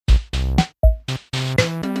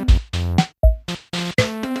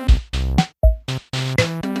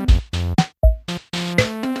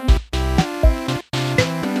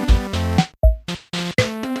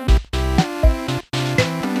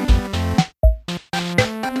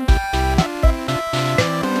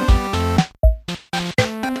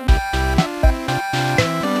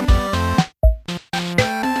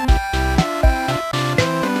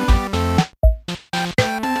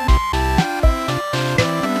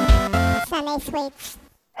Sunday Sweets.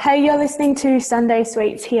 Hey, you're listening to Sunday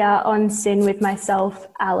Sweets here on SYN with myself,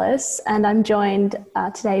 Alice, and I'm joined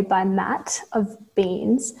today by Matt of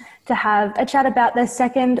Beans to have a chat about their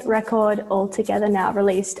second record, All Together Now,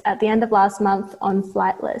 released at the end of last month on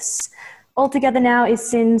Flightless. All Together Now is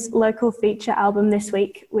SYN's local feature album this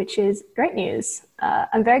week, which is great news.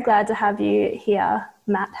 I'm very glad to have you here.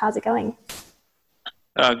 Matt, how's it going?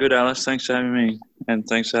 Good, Alice. Thanks for having me, and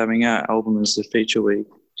thanks for having our album as the feature week.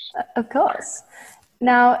 Of course.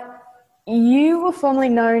 Now, you were formerly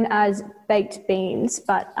known as Baked Beans,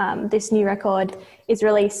 but this new record is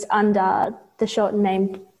released under the shortened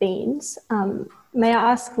name Beans. May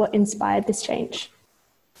I ask what inspired this change?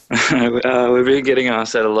 We've been getting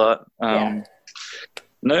asked that a lot. Yeah.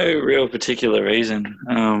 No real particular reason.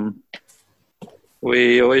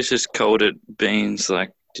 We always just called it Beans,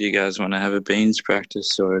 like, do you guys want to have a beans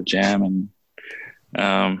practice or a jam? And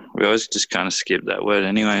we always just kind of skipped that word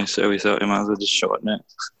anyway, so we thought we might as well just shorten it.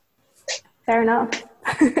 Fair enough.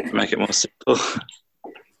 Make it more simple.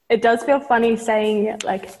 It does feel funny saying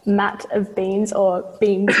like Matt of Beans or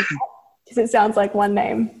Beans because it sounds like one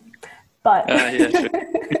name. But Yeah, sure.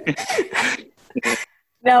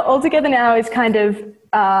 Now, All Together Now is kind of,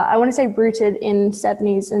 I want to say, rooted in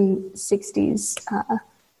 70s and 60s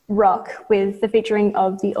rock with the featuring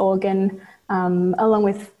of the organ along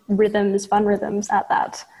with rhythms, fun rhythms at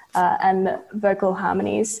that, and vocal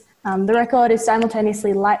harmonies. The record is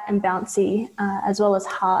simultaneously light and bouncy as well as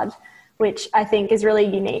hard, which I think is really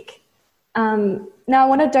unique. Now,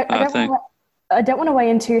 I don't want to weigh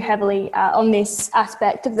in too heavily on this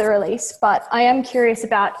aspect of the release, but I am curious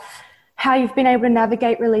about how you've been able to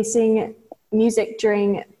navigate releasing music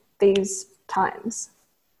during these times.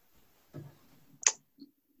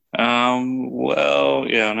 Well,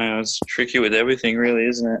 yeah, I know it's tricky with everything, really,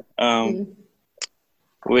 isn't it?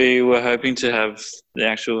 We were hoping to have the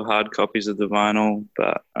actual hard copies of the vinyl,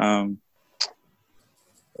 but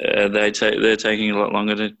they're taking a lot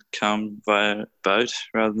longer to come via boat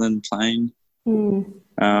rather than plane.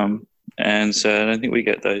 And so I don't think we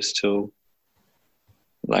get those till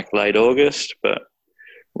like late August, but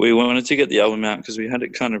we wanted to get the album out because we had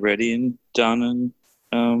it kind of ready and done,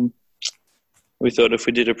 and we thought if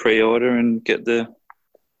we did a pre-order and get the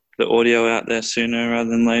audio out there sooner rather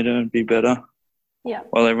than later, it'd be better. Yeah.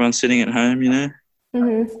 While everyone's sitting at home, you know.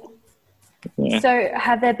 Mm-hmm. Yeah. So,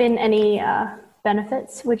 have there been any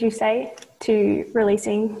benefits, would you say, to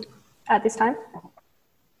releasing at this time?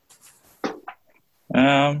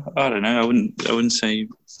 I don't know. I wouldn't say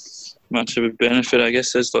much of a benefit. I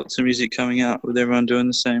guess there's lots of music coming out with everyone doing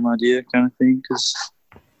the same idea kind of thing, because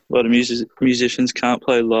a lot of musicians can't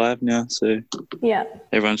play live now, so yeah,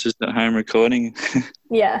 everyone's just at home recording.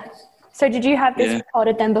 Yeah. So did you have this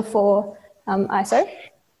recorded then before ISO?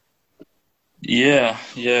 Yeah,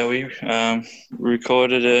 we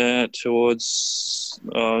recorded it towards,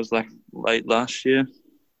 it was like late last year,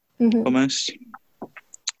 almost.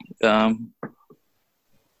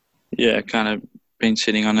 Kind of been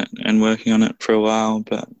sitting on it and working on it for a while,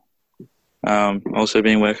 but also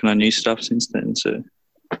been working on new stuff since then, so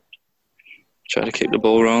try to keep the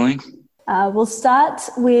ball rolling. We'll start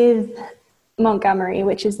with Montgomery,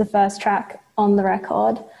 which is the first track on the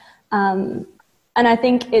record. And I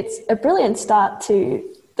think it's a brilliant start to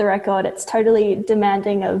the record. It's totally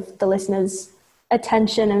demanding of the listener's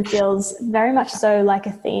attention and feels very much so like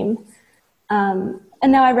a theme. And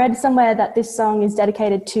now I read somewhere that this song is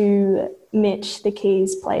dedicated to Mitch, the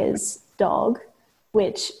keys player's dog,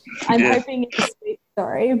 which I'm hoping is a sweet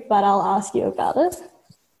story, but I'll ask you about it.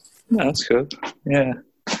 No, that's good. Yeah.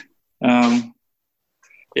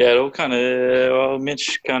 It all kind of,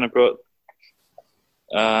 Mitch kind of brought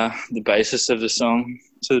the basis of the song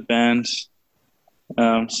to the band,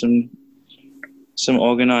 some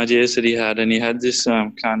organ ideas that he had, and he had this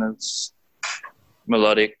kind of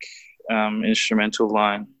melodic instrumental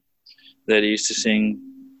line that he used to sing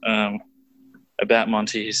about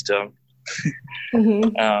Monty, his dog.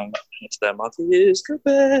 It's that Monty is the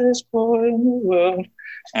best boy in the world.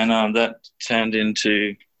 And that turned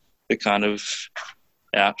into the kind of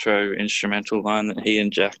outro instrumental line that he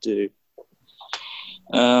and Jack do.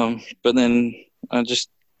 But then I just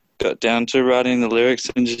got down to writing the lyrics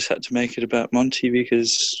and just had to make it about Monty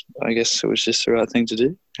because I guess it was just the right thing to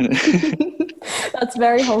do. That's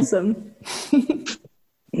very wholesome.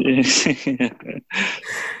 Yeah.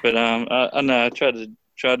 But I know I tried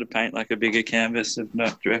to paint like a bigger canvas of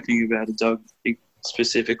not directing about a dog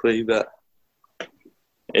specifically, but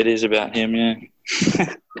it is about him, yeah.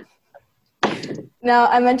 Now,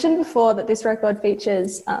 I mentioned before that this record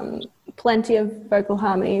features plenty of vocal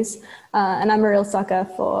harmonies, and I'm a real sucker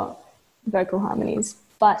for vocal harmonies.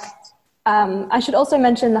 But I should also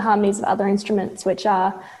mention the harmonies of other instruments, which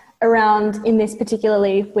are around in this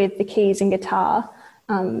particularly with the keys and guitar.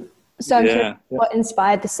 So I'm curious what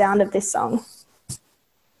inspired the sound of this song?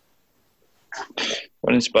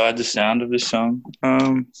 What inspired the sound of this song?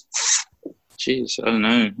 Geez, I don't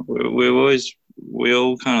know. We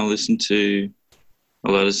all kind of listen to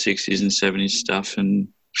a lot of 60s and 70s stuff, and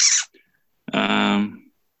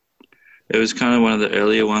it was kind of one of the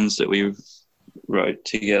earlier ones that we wrote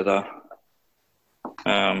together,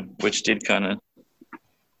 which did kind of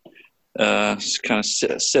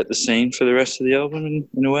set the scene for the rest of the album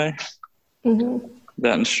in a way. Mm-hmm.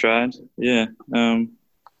 That and Stride, yeah.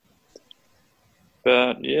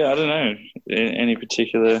 But yeah, I don't know any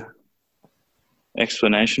particular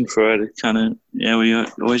explanation for it. It kind of we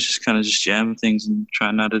always just kind of just jam things and try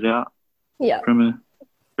and nut it out. Yeah. From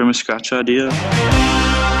a scratch idea.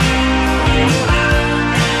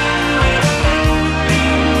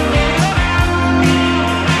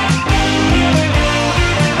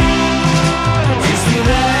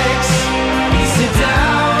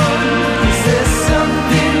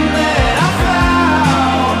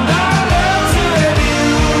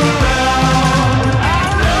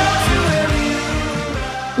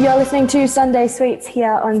 You're listening to Sunday Sweets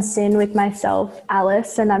here on SYN with myself,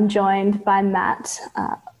 Alice, and I'm joined by Matt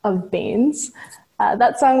of Beans.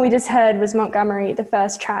 That song we just heard was Montgomery, the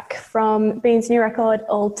first track from Beans' new record,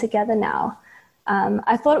 All Together Now.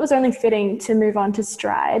 I thought it was only fitting to move on to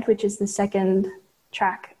Stride, which is the second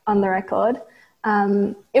track on the record.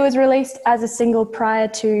 It was released as a single prior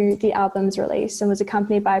to the album's release and was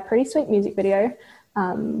accompanied by a pretty sweet music video,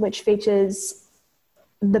 which features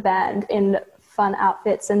the band in fun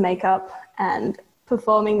outfits and makeup and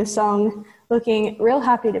performing the song, looking real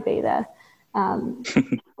happy to be there.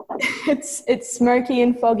 It's smoky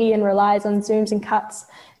and foggy and relies on zooms and cuts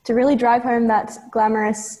to really drive home that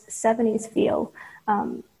glamorous 70s feel.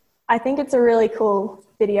 I think it's a really cool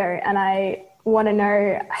video, and I want to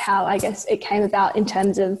know how, I guess, it came about in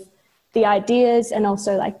terms of the ideas and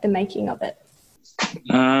also like the making of it.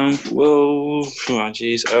 I'll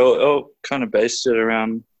kind of based it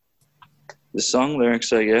around the song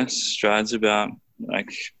lyrics, I guess. Stride's about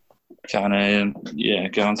like kind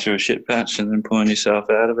of going through a shit patch and then pulling yourself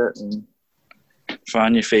out of it and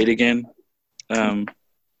find your feet again, and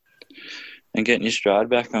getting your stride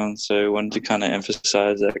back on. So I wanted to kind of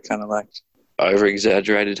emphasize that kind of like over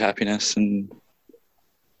exaggerated happiness, and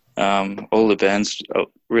all the bands are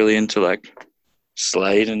really into like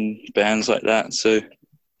Slade and bands like that. So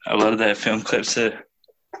a lot of their film clips are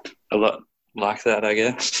a lot like that, I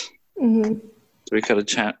guess. Mm-hmm. So we kind of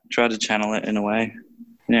try to channel it in a way,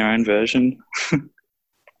 in our own version.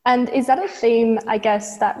 And is that a theme, I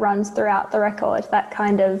guess, that runs throughout the record, that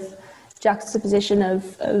kind of juxtaposition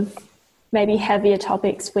of maybe heavier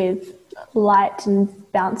topics with light and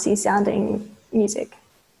bouncy sounding music?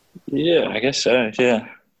 Yeah, I guess so, yeah.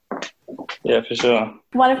 Yeah, for sure.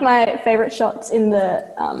 One of my favourite shots in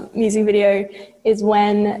the music video is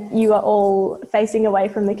when you are all facing away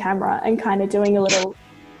from the camera and kind of doing a little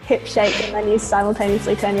hip shake, and then you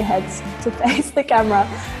simultaneously turn your heads to face the camera.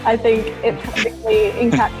 I think it perfectly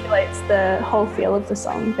encapsulates the whole feel of the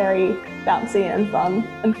song. Very bouncy and fun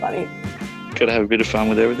and funny. Gotta have a bit of fun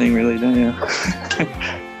with everything, really, don't you?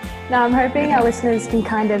 Now I'm hoping our listeners can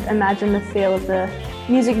kind of imagine the feel of the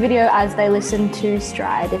music video as they listen to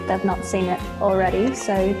Stride if they've not seen it already.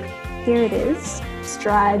 So here it is,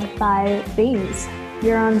 Stride by Beans.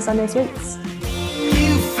 You're on Sunday Sweets.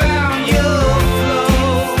 You found your flow.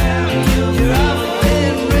 You're up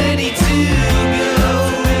and ready to go.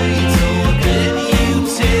 Then you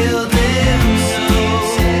tell them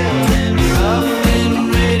so. You're up and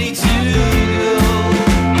ready to go.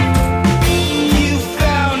 You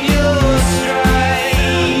found your stride.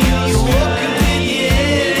 You woke up with your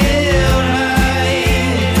head held high.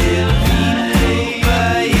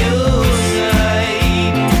 By your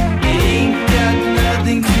side. You ain't got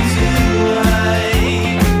nothing to hide.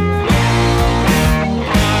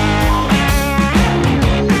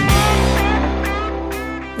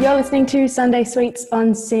 You're listening to Sunday Sweets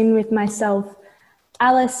on SYN with myself,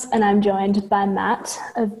 Alice, and I'm joined by Matt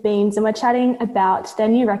of Beans, and we're chatting about their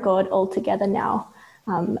new record, All Together Now.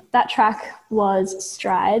 That track was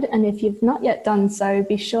Stride, and if you've not yet done so,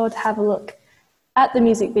 be sure to have a look at the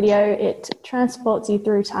music video. It transports you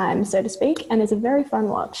through time, so to speak, and is a very fun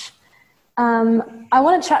watch. I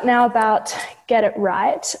want to chat now about Get It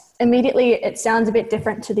Right. Immediately, it sounds a bit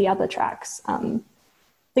different to the other tracks.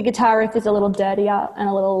 The guitar riff is a little dirtier and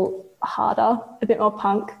a little harder, a bit more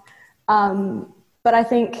punk. But I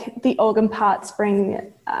think the organ parts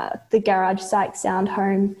bring the garage psych sound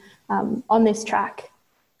home on this track.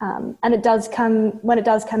 And it does come, when it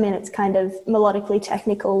does come in, it's kind of melodically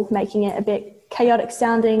technical, making it a bit chaotic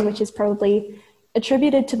sounding, which is probably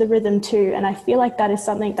attributed to the rhythm too. And I feel like that is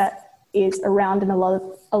something that is around in a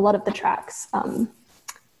lot of the tracks.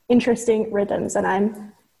 Interesting rhythms, and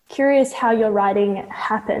I'm curious how your writing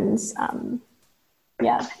happens.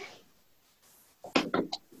 Yeah.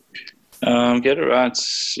 Get it right.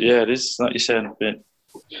 Yeah, it is, like you said, a bit.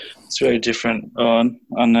 It's very different.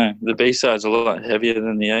 I know the B side's a lot heavier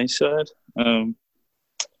than the A side. I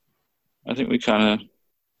think we kind of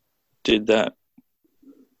did that,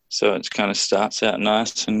 so it kind of starts out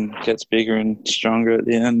nice and gets bigger and stronger at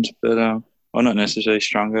the end. But well, not necessarily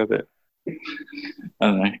stronger, but I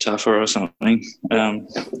don't know, tougher or something. But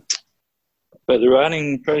the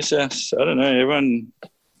writing process, I don't know.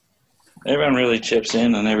 Everyone really chips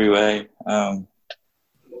in every way.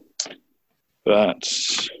 But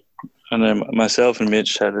I know myself and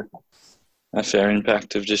Mitch had a fair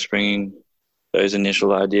impact of just bringing those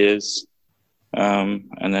initial ideas, and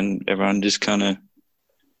then everyone just kind of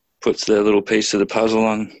puts their little piece of the puzzle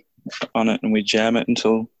on it, and we jam it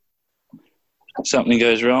until something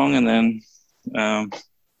goes wrong, and then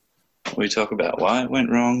we talk about why it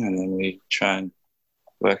went wrong, and then we try and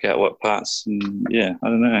work out what parts. And yeah, I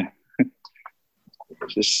don't know,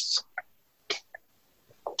 just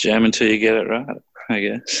jam until you get it right, I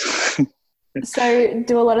guess. So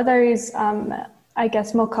do a lot of those, I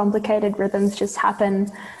guess, more complicated rhythms just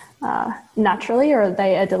happen naturally, or are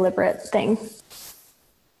they a deliberate thing?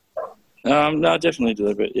 No, definitely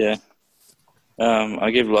deliberate, yeah.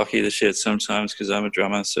 I give Lockie the shit sometimes because I'm a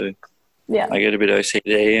drummer, so yeah, I get a bit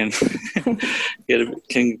OCD and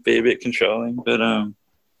can be a bit controlling. But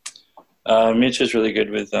Mitch is really good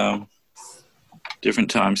with different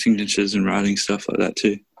time signatures and writing stuff like that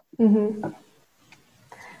too. Mm-hmm.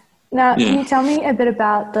 Now, Can you tell me a bit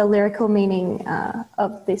about the lyrical meaning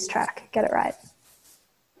of this track, Get It Right?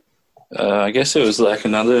 I guess it was like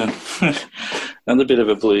another bit of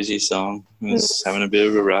a bluesy song. It was having a bit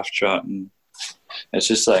of a rough trot, and it's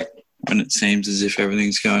just like when it seems as if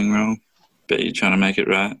everything's going wrong, but you're trying to make it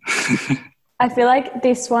right. I feel like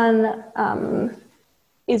this one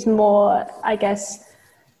is more, I guess,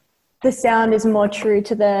 the sound is more true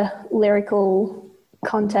to the lyrical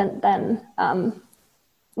content than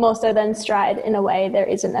more so than Stride. In a way, there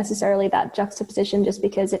isn't necessarily that juxtaposition, just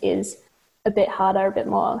because it is a bit harder, a bit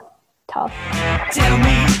more tough. Tell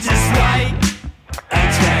me just why,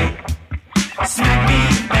 okay, smack me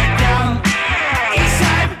back down. Each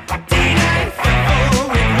time, deny for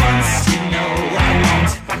it once, you know I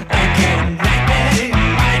won't again. Right there in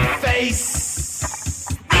my face,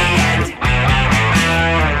 the end,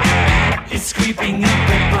 it's creeping up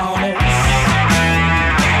upon us.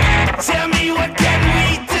 Tell me what can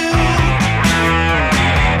we do?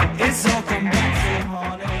 It's all come back to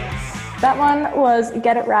haunt us. That one was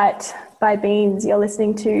Get It Right by Beans. You're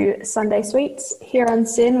listening to Sunday Sweets here on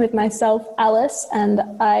SYN with myself, Alice, and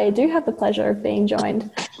I do have the pleasure of being joined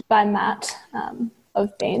by Matt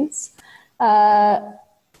of Beans. There are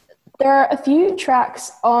a few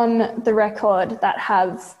tracks on the record that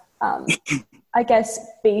have, I guess,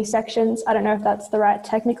 B sections. I don't know if that's the right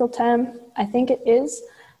technical term. I think it is.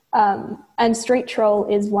 And Street Troll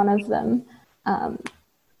is one of them,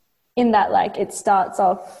 in that, like, it starts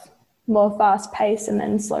off more fast paced and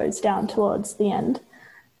then slows down towards the end.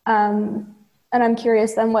 And I'm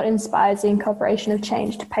curious then, what inspires the incorporation of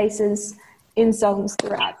changed paces in songs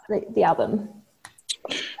throughout the album?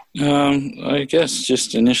 I guess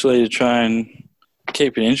just initially to try and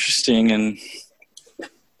keep it interesting and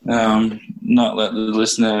not let the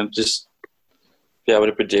listener just be able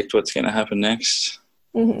to predict what's going to happen next.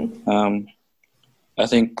 Mm-hmm. I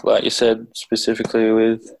think, like you said, specifically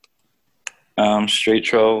with Street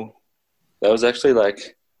Troll, that was actually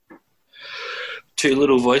like 2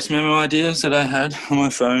 little voice memo ideas that I had on my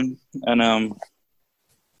phone, and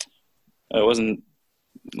it wasn't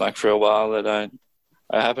like for a while that I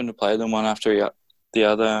happened to play them one after the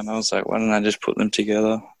other, and I was like, why don't I just put them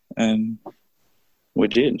together? And we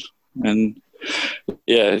did, and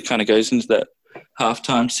yeah, it kind of goes into that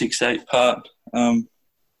halftime 6/8 part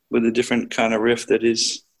with a different kind of riff that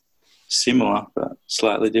is similar but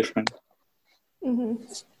slightly different. Mm-hmm.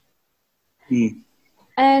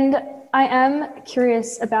 And I am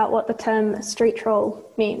curious about what the term street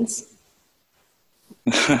troll means.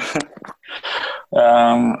 I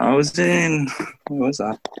was in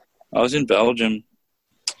Belgium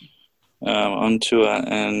on tour,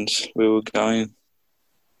 and we were going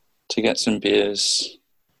to get some beers.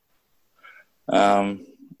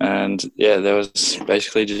 And yeah, there was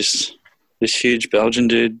basically just this huge Belgian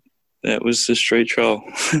dude that was the street troll.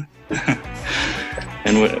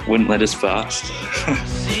 and wouldn't let us past.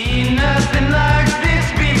 Seen nothing like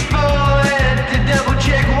this before. Had to double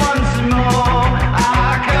check once more.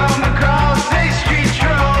 I come across a street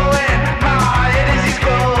troll and my head is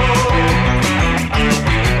exposed.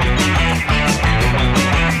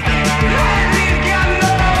 Life has got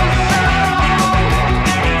no soul.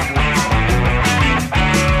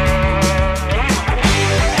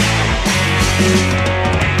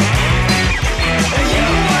 You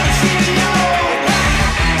want to know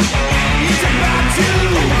it's about to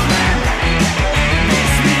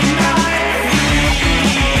miss me not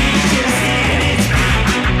just hit it.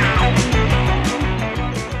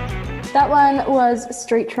 That one was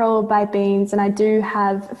Street Troll by Beans, and I do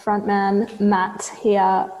have frontman Matt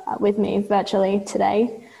here with me virtually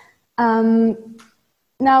today. Now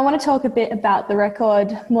I want to talk a bit about the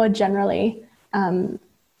record more generally.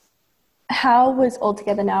 How was All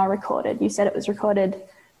Together Now recorded? You said it was recorded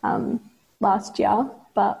last year,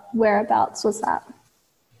 but whereabouts was that?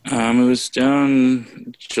 It was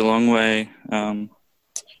down Geelong way on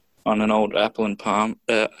an old apple and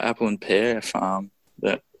pear farm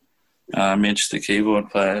that Mitch, the keyboard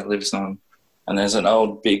player, lives on. And there's an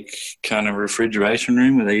old big kind of refrigeration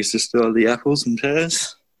room where they used to store the apples and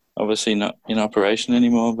pears. Obviously not in operation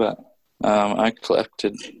anymore, but I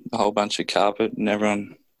collected a whole bunch of carpet and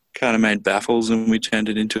everyone kind of made baffles and we turned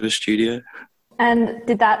it into a studio. And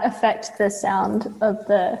did that affect the sound of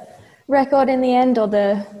the record in the end, or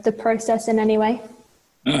the process in any way?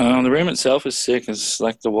 The room itself is sick. It's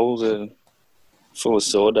like the walls are full of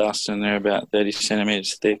sawdust and they're about 30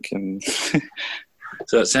 centimetres thick. And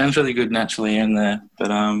so it sounds really good naturally in there.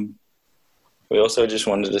 But we also just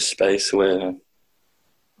wanted a space where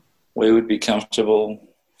we would be comfortable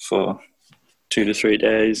for 2 to 3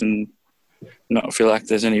 days and not feel like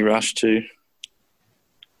there's any rush to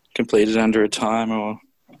complete it under a time or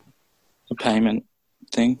a payment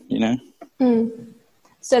thing, you know.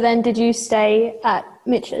 So then did you stay at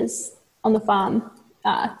Mitch's on the farm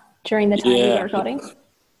during the time you were recording?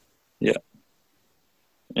 Yeah,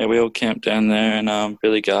 we all camped down there and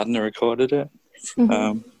Billy Gardner recorded it.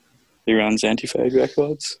 He runs Anti-Fade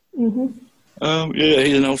Records.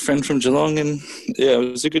 He's an old friend from Geelong and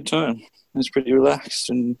it was a good time. It was pretty relaxed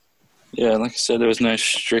and like I said, there was no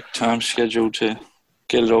strict time schedule to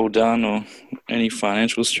get it all done or any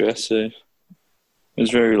financial stress, so it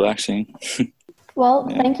was very relaxing. Well,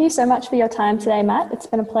 thank you so much for your time today, Matt. It's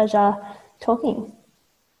been a pleasure talking.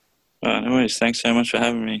 No worries. Thanks so much for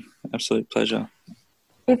having me. Absolute pleasure.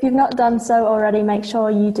 If you've not done so already, make sure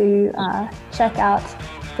you do check out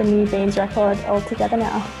the new Beans record All Together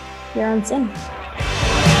Now. You're on SYN.